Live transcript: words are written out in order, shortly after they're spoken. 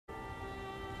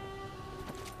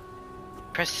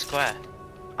press square.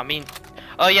 I mean,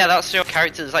 oh yeah, that's your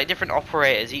characters. Like different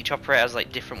operators. Each operator has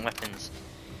like different weapons.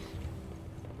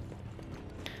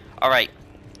 All right.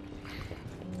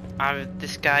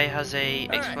 This guy has a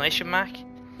exclamation mark.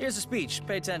 Here's a speech.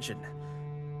 Pay attention.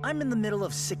 I'm in the middle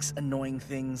of 6 annoying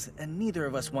things, and neither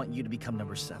of us want you to become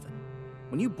number 7.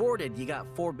 When you boarded, you got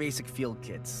 4 basic field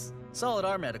kits. Solid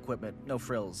RMAT equipment, no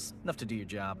frills. Enough to do your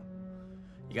job.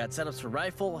 You got setups for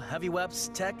rifle, heavy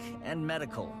weapons, tech, and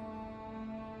medical.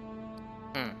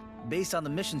 Based on the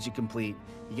missions you complete,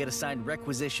 you get assigned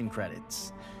requisition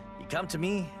credits. You come to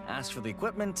me, ask for the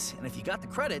equipment, and if you got the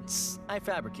credits, I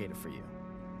fabricate it for you.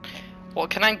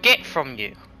 What can I get from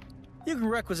you? You can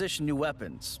requisition new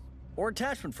weapons, or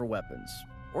attachment for weapons,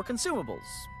 or consumables,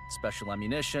 special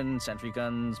ammunition, sentry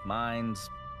guns, mines,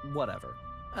 whatever.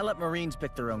 I let Marines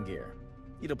pick their own gear.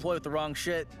 You deploy with the wrong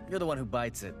shit, you're the one who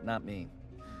bites it, not me.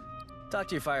 Talk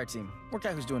to your fire team, work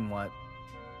out who's doing what.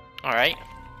 Alright.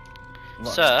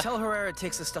 Look, Sir. tell Herrera it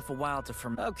takes this stuff a while to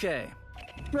ferment. Okay.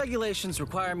 Regulations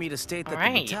require me to state that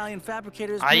Alright. the battalion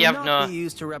fabricators I will have not no- be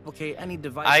used to replicate any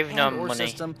device I've no or money.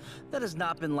 system that has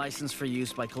not been licensed for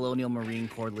use by Colonial Marine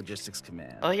Corps Logistics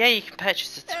Command. Oh yeah, you can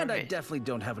purchase the turret. And I definitely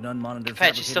don't have an unmonitored Purchase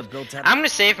fabricated stuff. build tab. I'm gonna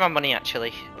save my money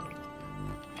actually.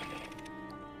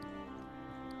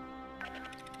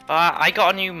 I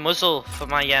got a new muzzle for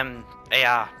my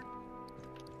AR.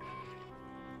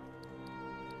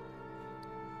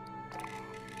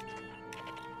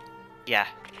 Yeah.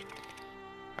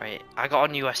 Right, I got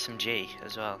a new SMG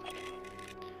as well.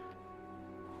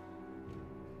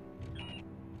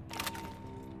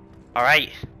 Alright.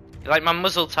 You like my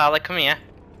muzzle, Tyler? Come here.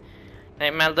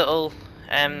 Like my little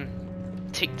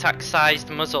tic-tac sized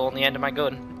muzzle on the end of my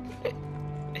gun.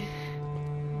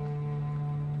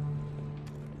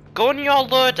 Go on your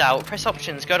loadout, press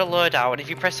options, go to loadout, and if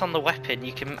you press on the weapon,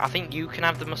 you can. I think you can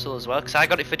have the muzzle as well, because I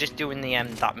got it for just doing the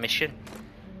that mission.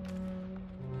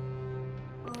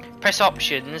 Press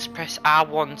options, press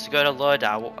R1 to go to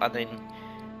loadout, and then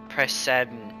press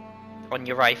on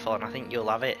your rifle, and I think you'll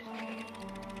have it.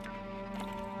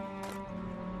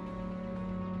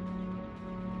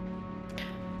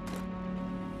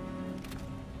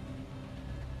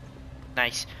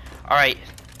 Nice. Alright.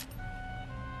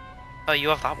 Oh, you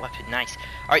have that weapon. Nice.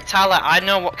 Alright, Tyler, I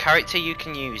know what character you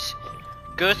can use.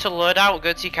 Go to loadout,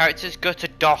 go to your characters, go to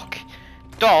dock.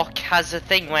 Dock has a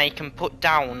thing where you can put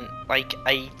down like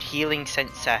a healing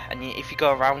sensor, and if you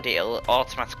go around it, it'll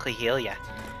automatically heal you.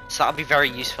 So that'll be very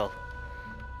useful.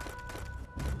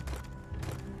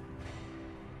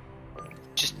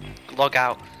 Just log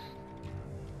out.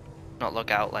 Not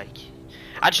log out, like.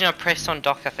 Actually, no, press on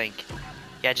dock, I think.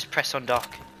 Yeah, just press on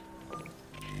dock.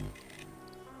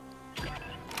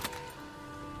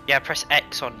 Yeah, press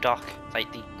X on dock,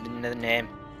 like the name.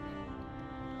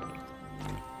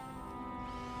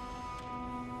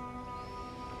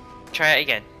 Try it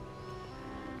again.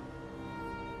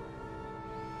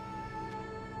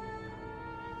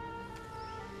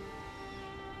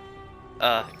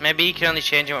 Maybe you can only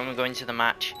change it when we go into the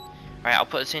match. Right, I'll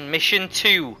put us in mission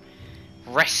 2.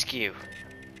 Rescue.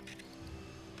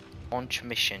 Launch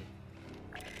mission.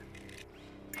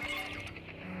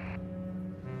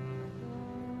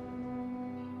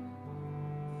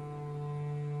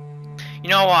 You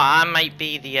know what? I might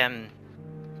be the oh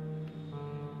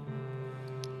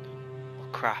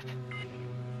crap.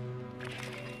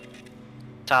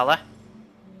 Tyler?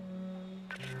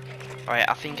 Alright,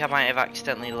 I think I might have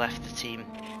accidentally left the team.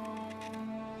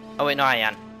 Oh wait, no I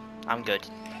am. I'm good.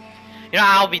 You know,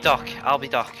 I'll be Doc. I'll be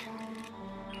Doc.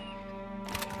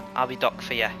 I'll be Doc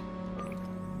for you.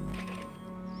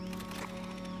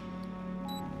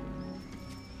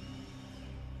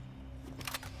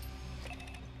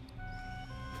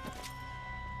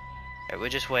 We're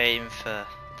just waiting for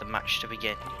the match to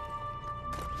begin.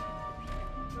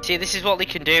 See, this is what they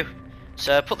can do.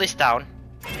 So put this down.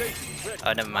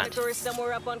 Oh, never mind. Monitor is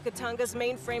somewhere up on Katanga's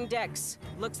mainframe decks.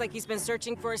 Looks like he's been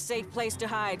searching for a safe place to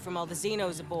hide from all the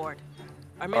Xenos aboard.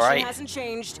 Our mission hasn't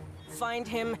changed. Find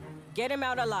him, get him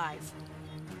out alive.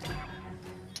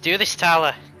 Let's do this,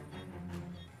 Tyler.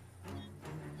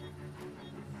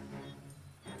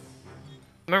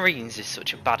 Marines is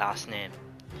such a badass name.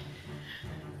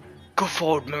 Go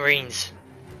forward, Marines.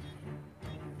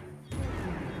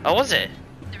 Oh, was it?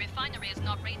 The refinery is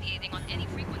not radiating on any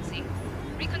frequency.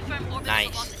 Reconfirm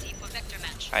orbital velocity for vector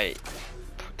match. Right.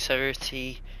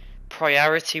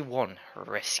 Priority 1,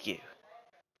 rescue.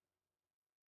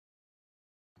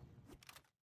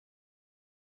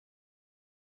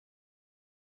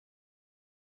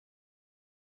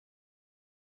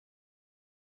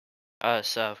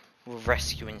 So We're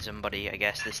rescuing somebody, I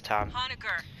guess, this time.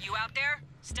 Honecker, you out there?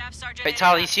 Staff Sergeant. Wait,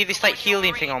 Tyler, you see this like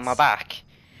healing thing on my back?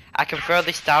 I can throw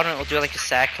this down and it'll do like a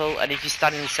circle, and if you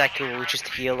stand in the circle, it will just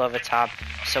heal over time.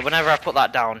 So whenever I put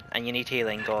that down and you need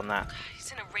healing, go on that.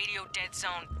 He's in a radio dead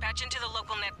zone. Patch into the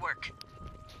local network.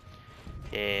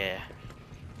 Yeah.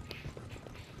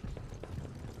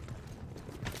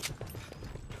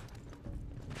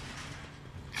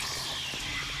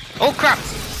 Oh crap!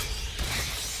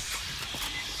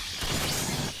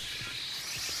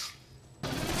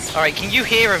 Alright, can you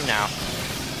hear him now?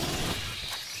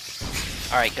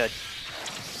 Alright, good.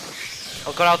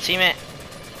 Oh god, I'll team it.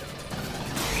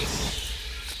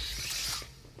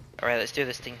 Alright, let's do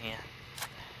this thing here.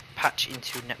 Patch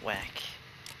into network.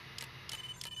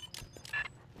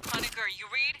 Honecker, you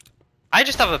read? I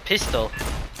just have a pistol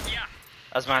Yeah.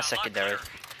 as my secondary.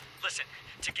 Listen,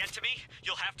 to get to me,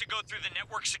 you'll have to go through the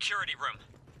network security room.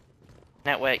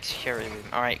 Network security room.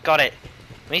 Alright, got it.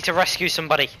 We need to rescue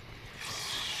somebody.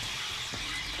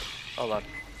 Hold on.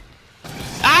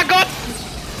 Ah, God!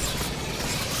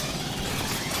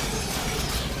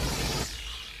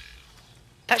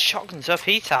 That shotgun's up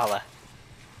here, Tyler.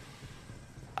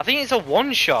 I think it's a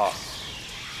one shot.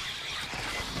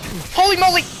 Holy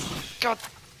moly! God,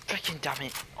 freaking damn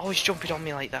it. Always jumping on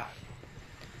me like that.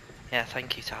 Yeah,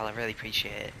 thank you, Tyler. Really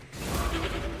appreciate it.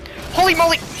 Holy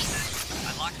moly!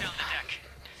 I locked down the deck.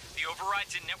 The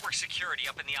override's in network security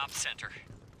up in the ops center.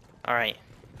 Alright.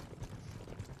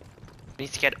 We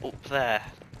need to get up there.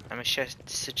 I'm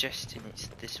suggesting it's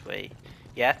this way.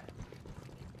 Yeah?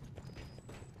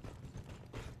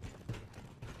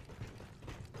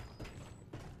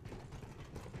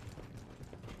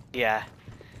 Yeah.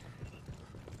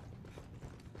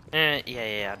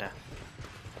 Yeah, I know.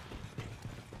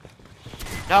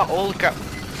 No, holy crap.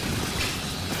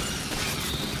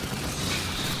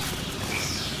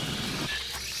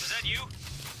 Was that you?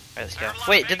 Right, let's go.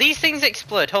 Wait, do these things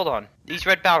explode? Hold on. These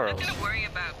red barrels. Nothing to worry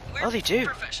about. We're Oh, they do. Oh,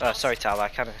 professionals. sorry, Tyler. I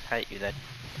kind of hate you then.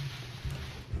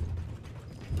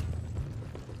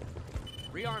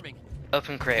 Rearming.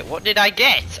 Open crate. What did I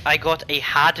get? I got a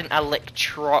hardened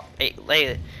electroshock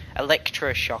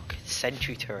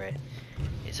sentry turret.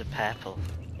 It's a purple.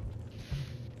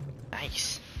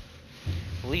 Nice.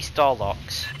 Release door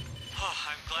locks. Oh,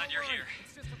 I'm glad you're here.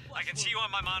 I can see you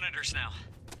on my monitors now.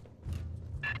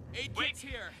 Wait,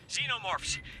 here.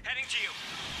 xenomorphs, heading to you.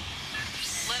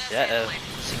 Let us Yeah, handle it.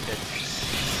 seem good.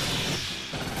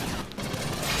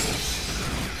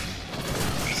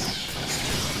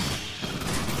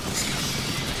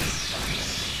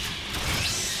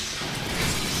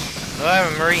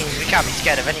 We're Marines, we can't be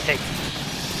scared of anything.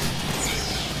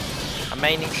 I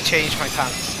may need to change my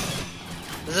pants.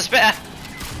 There's a spitter!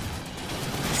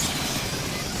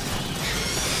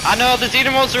 I know, the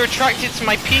xenomorphs are attracted to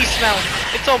my pee smell.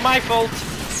 It's all my fault.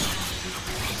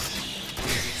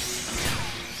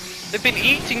 They've been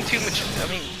eating too much,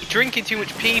 drinking too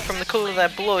much pee from the colour of their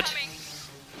blood.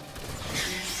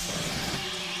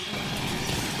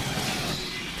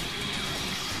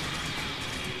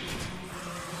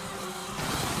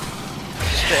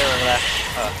 Spitter over there.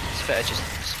 Oh, spitter just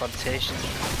spontaneous.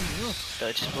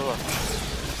 Spitter just blew up.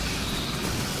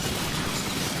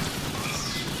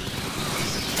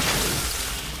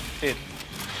 Dude.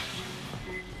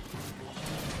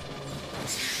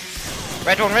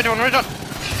 Red one, red one, red one!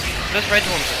 Those red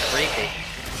ones are creepy.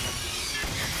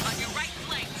 On your right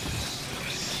flank.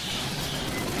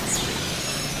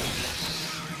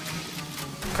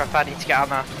 Crap, I need to get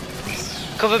ammo.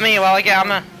 Cover me while I get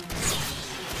ammo.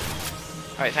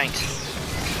 Alright, thanks.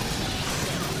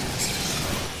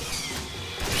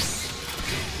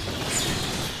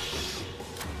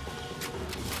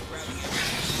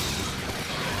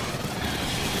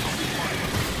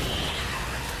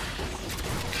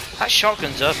 That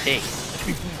shotgun's OP.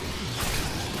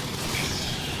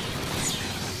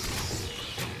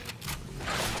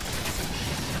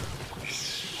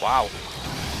 Wow.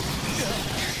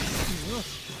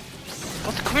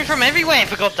 God, they're coming from everywhere,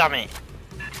 for god damn it.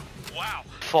 Wow.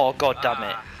 For god damn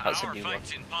it. That's a Our new one.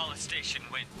 fight in Paula Station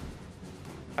went.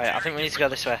 Alright, I think we need to go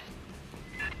this way.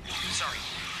 Sorry.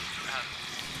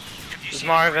 Have you There's seen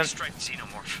more a of them. striped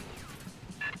xenomorph?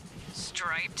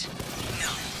 Striped? No.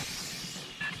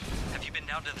 Have you been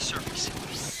down to the surface?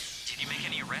 Did you make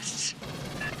any arrests?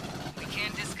 We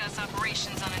can't discuss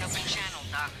operations on an open channel,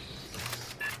 Doc.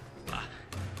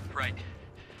 Right.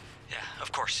 Yeah,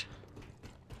 of course.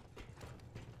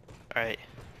 Alright.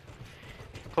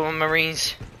 Come on,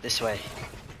 Marines. This way.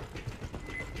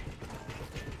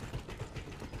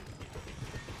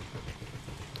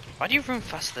 Why do you run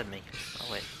faster than me? Oh,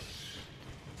 wait.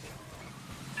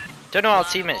 Don't know what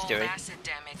our teammate's doing. Acid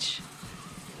damage.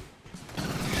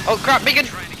 Oh crap, Biggin!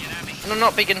 Trying to get at me. No,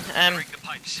 not Biggin. Break the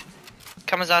pipes.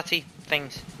 Kamazati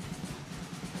things.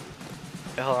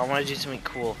 Wait, hold on, I want to do something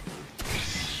cool.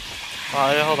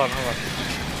 Oh, hold on.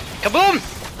 Kaboom!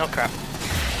 Oh crap.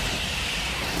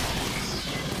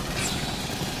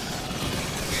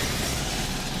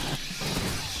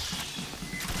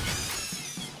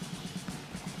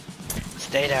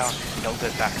 Stay down. Don't go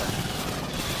back up.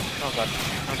 Oh god.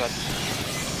 Oh god.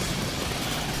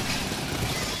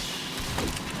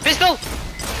 Pistol!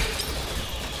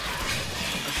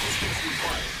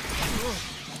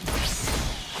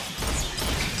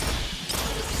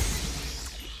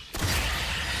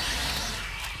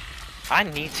 I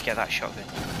need to get that shotgun.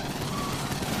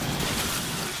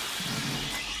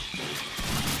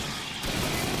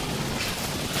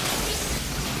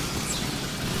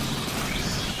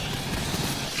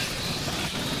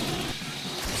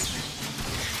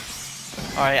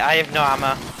 Alright, I have no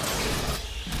ammo.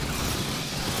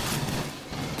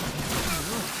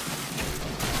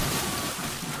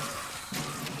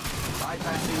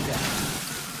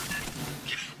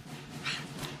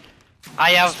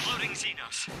 I have... Exploding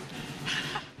Xenos.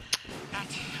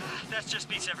 That just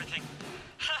beats everything.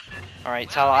 Alright,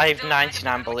 Tal, I have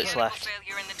 99 bullets Mechanical left.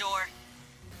 failure in the door.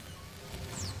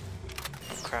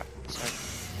 Oh crap, sorry.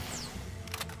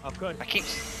 I'm good. I keep...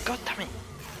 God damn it.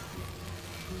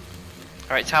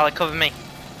 Alright, Tyler, cover me.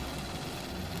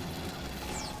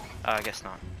 Oh, I guess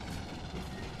not.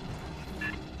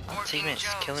 Teammates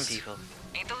just killing people.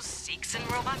 Ain't those Sikhs and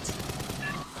robots?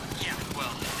 Yeah,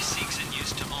 well, the Sikhs and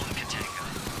used to own Katanga.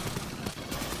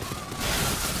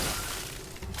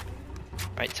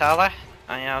 Right, Tyler,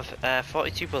 I have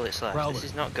 42 bullets left. Prowler. This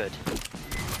is not good.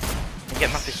 I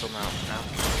get my pistol now.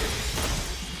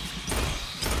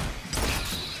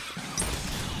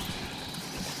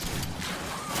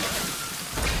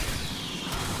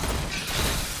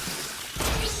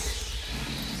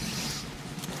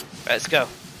 Let's go.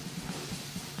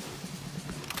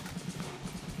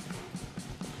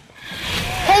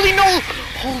 Holy no!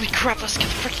 Holy crap, let's get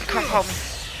the freaking crap out of me.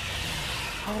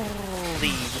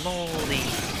 Holy moly.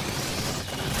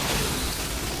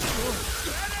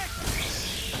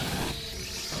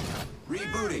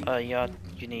 Rebooting. Yeah,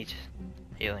 you need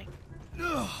healing.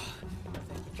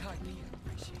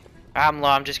 I'm low,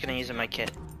 I'm just gonna use my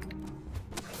kit.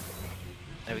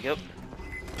 There we go.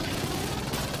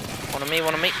 One on me,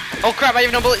 one on me. Oh crap, I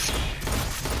have no bullets!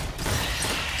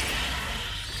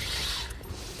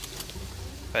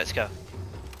 Let's go.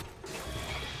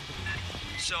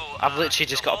 So, I've literally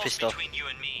just the got a walls pistol. between you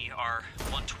and me are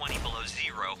 120 below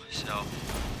zero, so...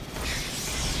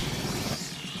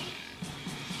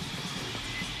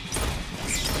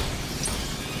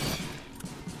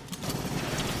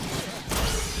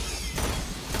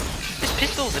 This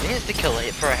pistol's an insta-kill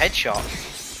for a headshot.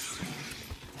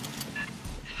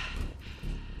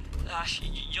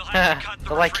 You'll have to cut the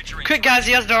They're like, refrigerant. quick guys,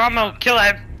 he has no ammo, kill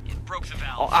him! It broke the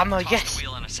valve. Oh, ammo, Tossed yes. the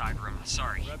wheel in a side room.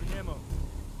 Sorry. Grabbing ammo.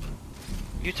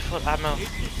 Beautiful ammo.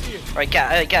 HVC here. Right,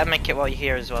 get a med kit while you're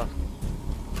here as well.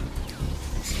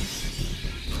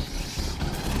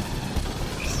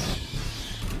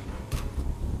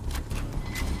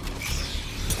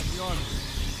 Be on.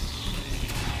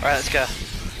 Alright, let's go.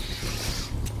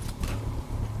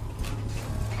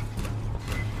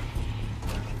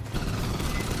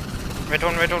 Red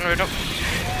one, red one, red one.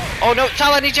 Oh no,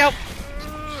 Tal, I need your help!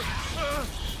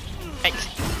 Hey,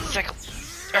 cycle.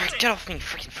 Alright, get off me,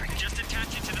 freaking freak. Just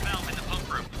attach it to the valve in the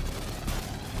pump room.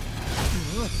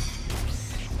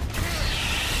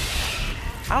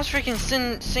 I was freaking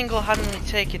single-handedly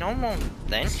taking on one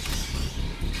then.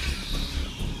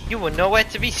 You were nowhere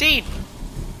to be seen.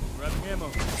 Grabbing ammo.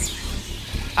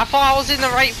 I thought I was in the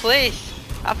right place.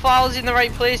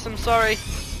 I'm sorry.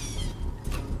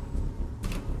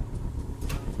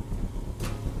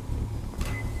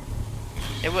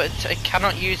 It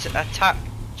cannot use attach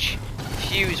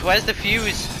fuse. Where's the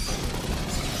fuse?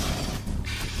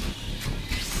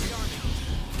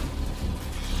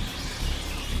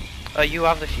 Oh, you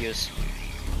have the fuse.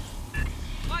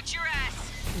 Watch your ass.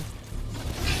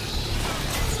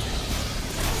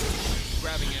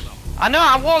 Grabbing ammo. I know,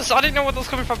 I didn't know where that was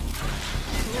coming from.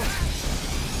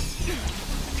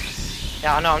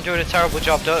 Yeah, I know, I'm doing a terrible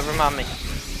job, don't remind me.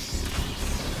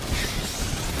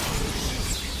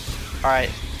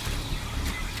 Alright.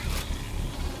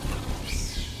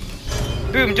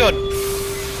 Boom, done.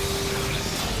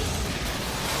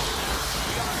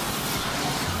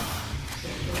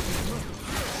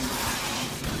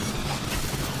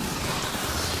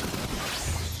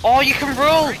 Oh, you can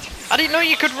roll! I didn't know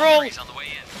you could roll! Freeze on the way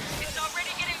in. It's already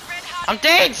getting red hot. I'm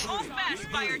dead! Hold fast,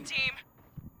 Fireteam.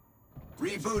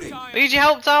 Rebooting. We need your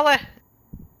help, Tyler.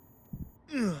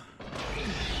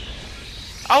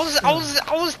 I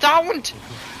was downed.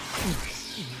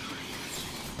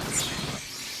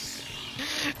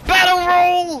 Battle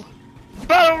roll!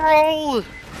 Battle roll!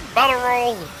 Battle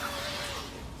roll!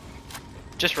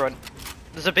 Just run.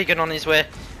 There's a big one on his way.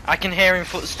 I can hear him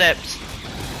footsteps.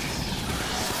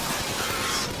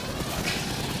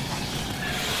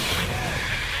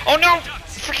 Oh no!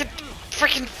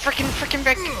 Frickin'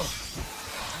 Beck!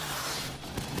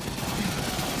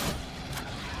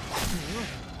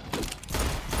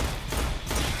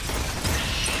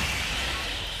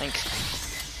 Thanks.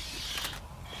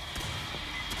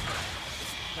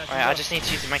 Alright, I just need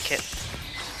to use my kit.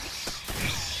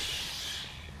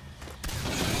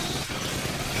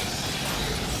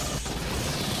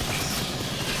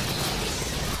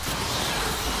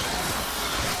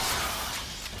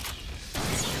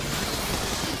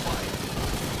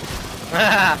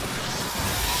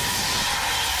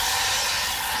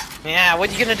 Yeah, what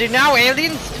are you gonna do now,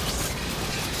 aliens?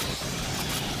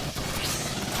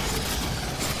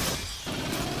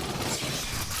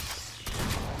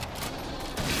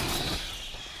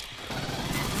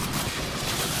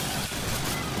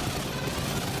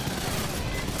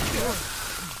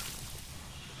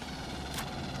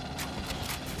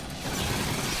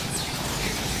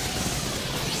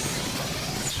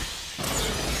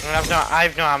 I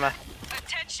have no armor.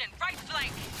 Attention, right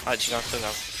flank. Actually, no, still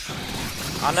no.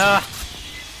 Oh no!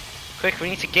 Quick, we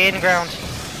need to gain ground.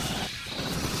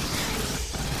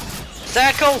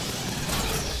 Circle!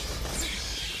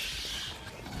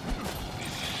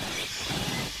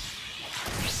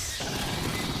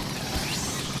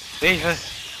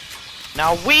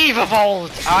 Now we've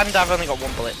evolved, and I've only got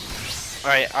one bullet.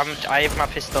 All right, I have my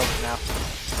pistol now.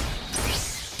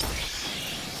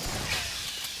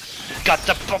 Got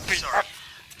to pump it up.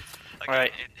 Again,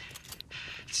 Alright.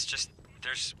 It's just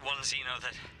there's one Xeno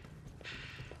that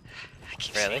I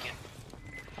keep Really? seeing it.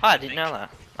 Oh, I didn't know that.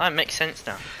 That makes sense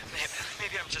now.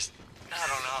 Maybe I'm just I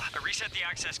don't know. I reset the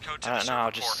access code to I the don't server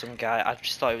know, just port. some guy. I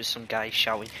just thought it was some guy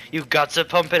shouting, "You got to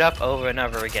pump it up" over and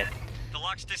over again. The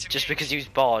lock's disengaged. Just because he was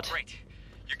bored. Great.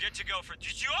 You're good to go for.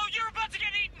 Oh, you're about to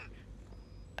get eaten.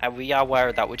 We are aware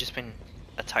of that. We've just been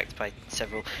attacked by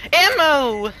several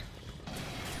ammo.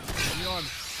 Give me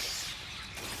arms.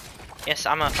 Yes,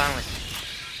 ammo finally.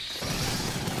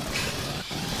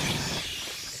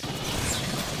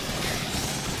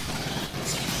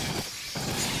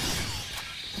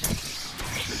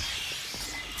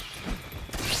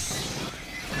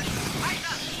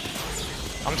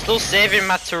 I'm still saving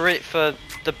my turret for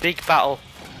the big battle.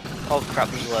 Oh crap,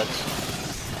 there's loads.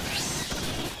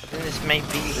 I think this may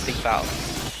be the big battle.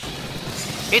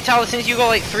 Hey Tyler, since you got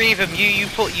like 3 of them, you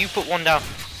put one down.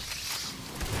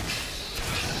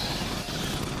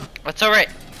 That's alright.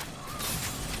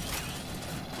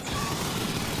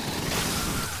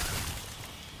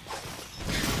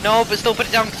 No, but still put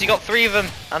it down because you got 3 of them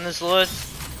and there's loads.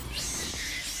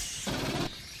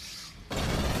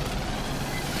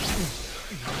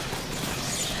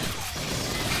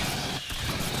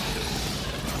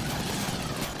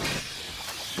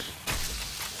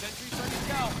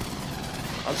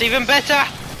 That's even better!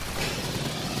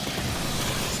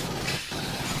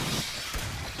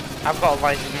 I've got a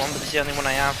lightning one, but it's the only one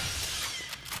I have.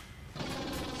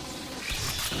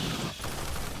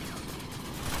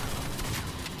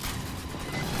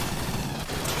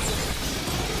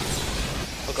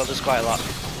 Oh god, there's quite a lot.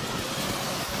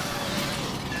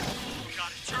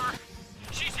 Got it, sir.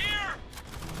 She's here.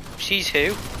 She's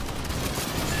who?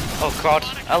 Oh god,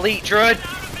 elite drone!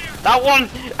 That one!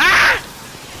 Ah!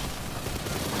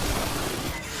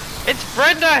 It's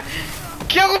Brenda!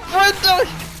 Kill Brenda!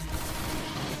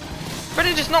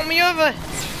 Brenda just knocked me over!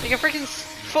 Like a freaking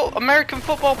American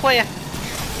football player!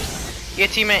 Yeah,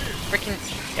 teammate. Freaking.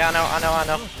 Yeah, I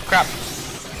know. Crap.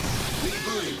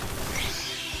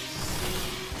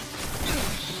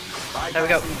 There we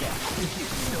go.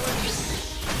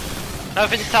 No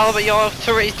offense, Tyler, but your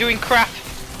turret is doing crap.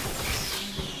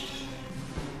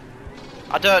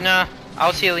 I don't know. I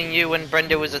was healing you when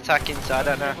Brenda was attacking, so I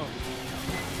don't know.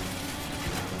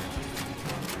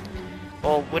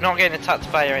 Well, we're not getting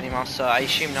attacked by her anymore, so I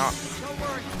assume not.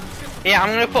 Yeah, I'm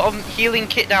gonna put a healing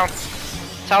kit down.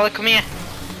 Tyler, come here.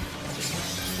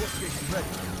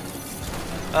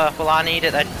 Well, I need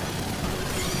it then.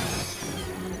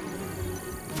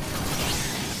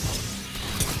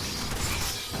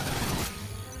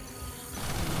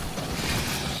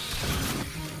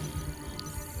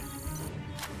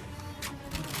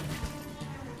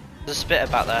 There's a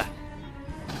spitter back there.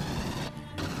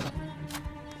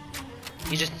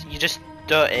 You just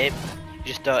don't aim. You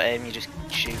just don't aim, you just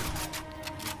shoot.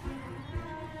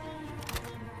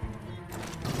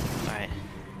 Alright.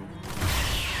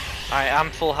 Alright, I'm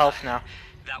full health now.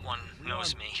 That one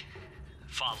knows me,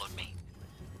 followed me,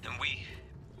 and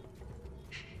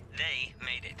they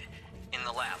made it in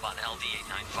the lab on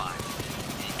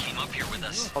LD-895. It came up here with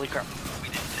us. Holy crap. We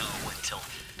didn't know until...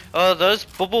 Oh, those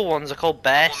bubble ones are called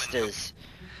bearsters.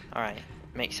 Alright,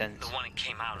 makes sense. The one it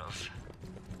came out of.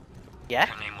 Yeah,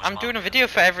 I'm doing a video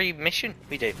for every mission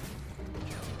we do.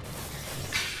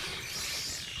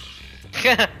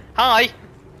 Hi!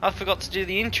 I forgot to do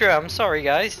the intro, I'm sorry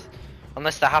guys.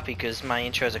 Unless they're happy because my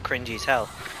intros are cringy as hell.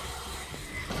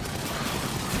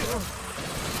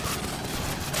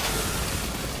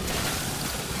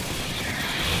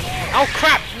 Oh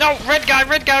crap! No! Red guy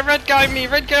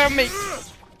on me!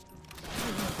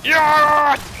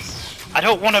 Yeah! I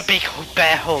don't want a big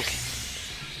bear hug.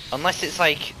 Unless it's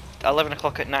like 11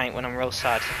 o'clock at night when I'm real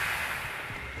sad.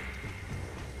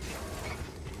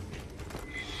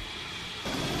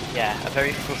 Yeah, a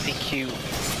very fluffy, cute.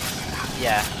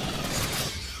 Yeah.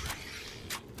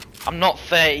 I'm not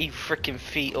 30 freaking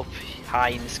feet up high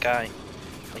in the sky.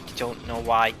 Like you don't know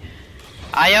why.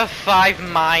 I have 5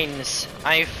 mines.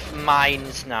 I have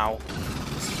mines now.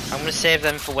 I'm gonna save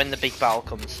them for when the big battle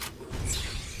comes.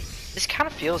 This kind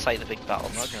of feels like the big battle,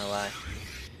 I'm not gonna lie.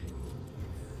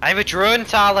 I have a drone,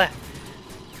 Tyler.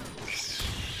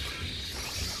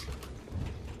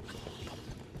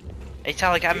 Hey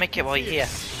Tyler, get a medkit while you're here.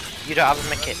 You don't have a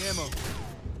medkit.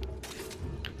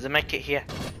 There's a medkit here.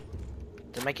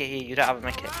 There's a medkit here, you don't have a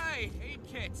medkit.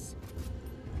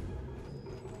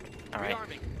 Alright.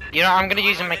 You know, I'm gonna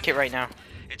use a medkit right now.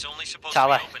 It's only supposed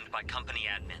Tyler. to be opened by company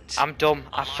admins. I'm dumb.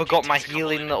 I Unlock forgot it my takes a couple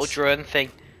healing little minutes. drone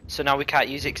thing. So now we can't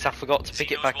use it because I forgot to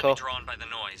pick it Xenos back will up. be drawn by the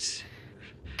noise.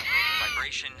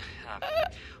 Vibration,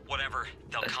 whatever,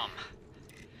 they'll come.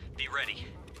 Be ready.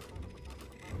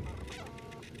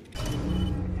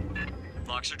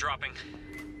 Locks are dropping.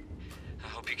 I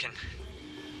hope you can...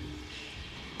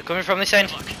 They're coming from this end.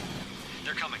 Good luck.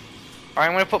 They're coming. Alright,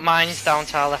 I'm gonna put mines down,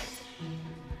 Tyler.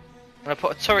 I'm gonna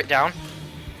put a turret down.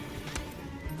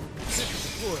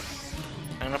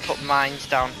 I'm gonna put mines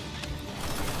down.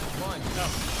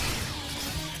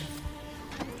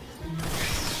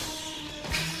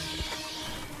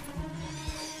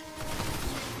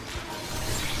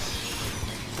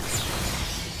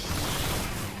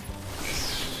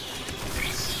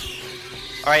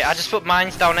 Alright, I just put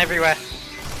mines down everywhere.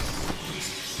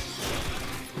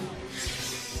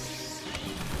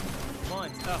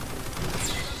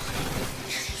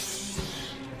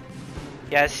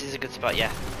 Yeah, this is a good spot,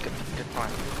 yeah. Good plan.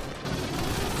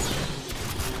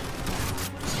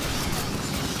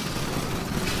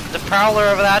 The Prowler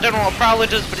over there, I don't know what Prowler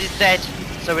does, but it's dead.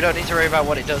 So we don't need to worry about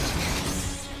what it does.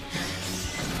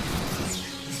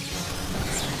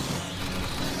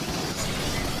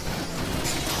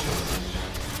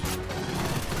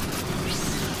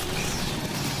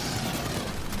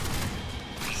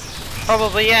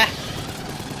 Probably, yeah.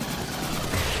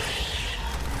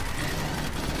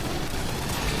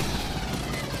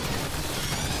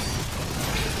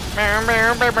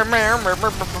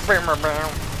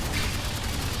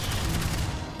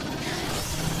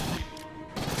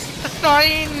 The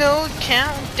final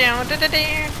countdown.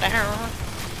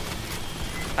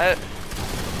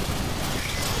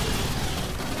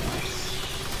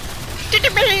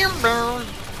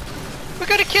 We're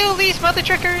gonna kill these mother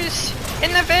truckers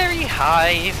in the very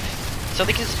hive so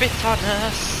they can spit on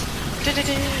us.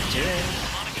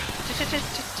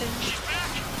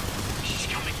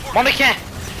 Monica!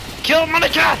 Kill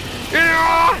Monica!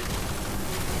 Yeah!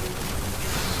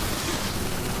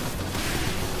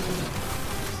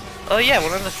 Oh yeah,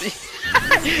 one of the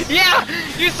yeah!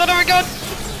 You son of a gun!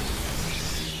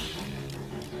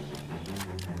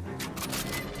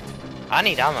 I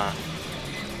need ammo.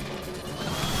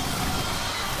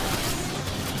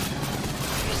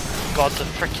 God, the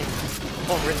freaking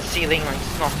over in the ceiling like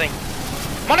it's nothing.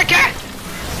 Monica!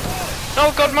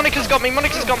 Oh god, Monica's got me,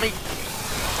 Monica's got me!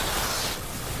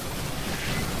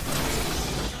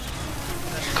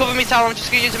 Cover me, Tal, I'm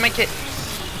just gonna use a medkit.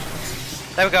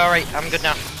 There we go, alright, I'm good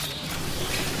now.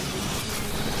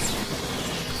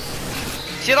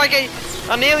 See, like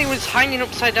I nearly was hanging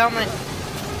upside down then.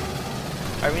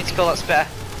 Alright, we need to kill that spitter.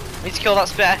 We need to kill that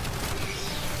spitter.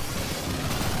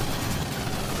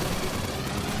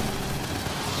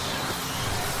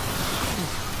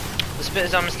 The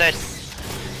spitter's almost dead.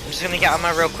 I'm just gonna get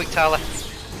ammo real quick, Tyler.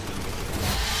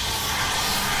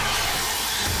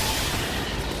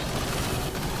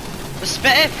 The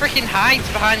spitter freaking hides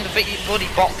behind the big bloody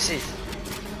boxes.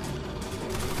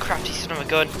 Crafty son of a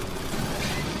gun.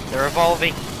 They're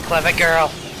evolving. Clever girl.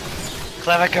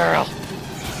 Clever girl.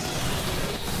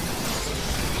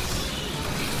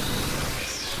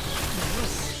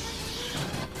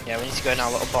 Yeah, we need to go in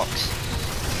our little box.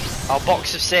 Our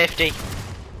box of safety.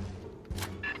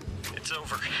 It's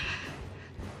over.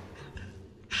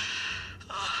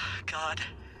 Oh, God.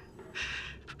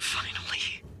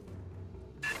 Finally.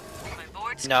 My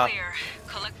board's No. clear.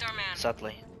 Collect our man.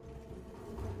 Sadly.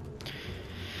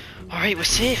 Alright, we're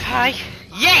safe, hi.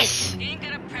 Yes! Ain't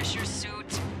got a pressure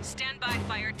suit. Stand by,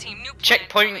 fire team. New plan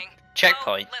Checkpoint. coming.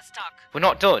 Checkpoint. Oh, let's talk. We're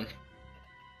not done.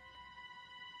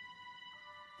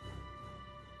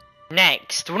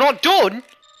 Next. We're not done?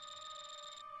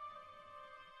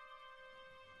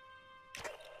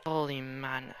 Holy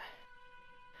man.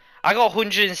 I got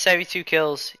 172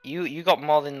 kills. You got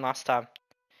more than last time.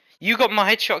 You got more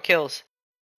headshot kills.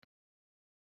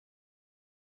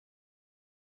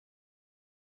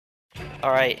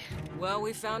 Alright. Well,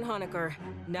 we found Honecker.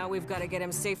 Now we've got to get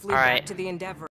him safely All right. back to the Endeavor.